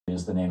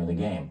is the name of the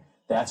game.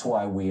 That's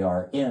why we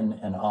are in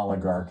an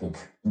oligarchic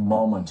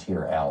moment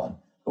here, Alan.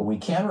 But we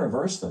can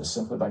reverse this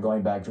simply by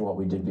going back to what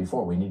we did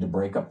before. We need to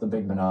break up the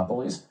big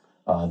monopolies.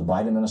 The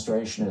Biden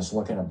administration is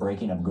looking at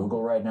breaking up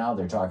Google right now.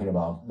 They're talking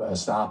about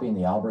stopping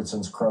the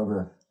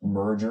Albertsons-Kroger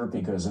merger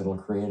because it'll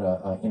create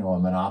a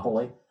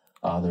monopoly.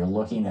 They're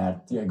looking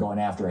at going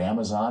after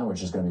Amazon,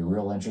 which is going to be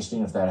real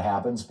interesting if that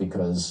happens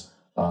because,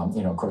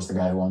 of course, the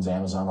guy who owns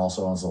Amazon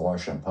also owns the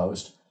Washington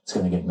Post. It's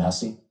going to get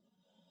messy.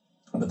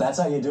 But that's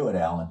how you do it,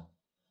 Alan.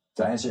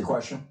 Did I answer your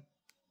question?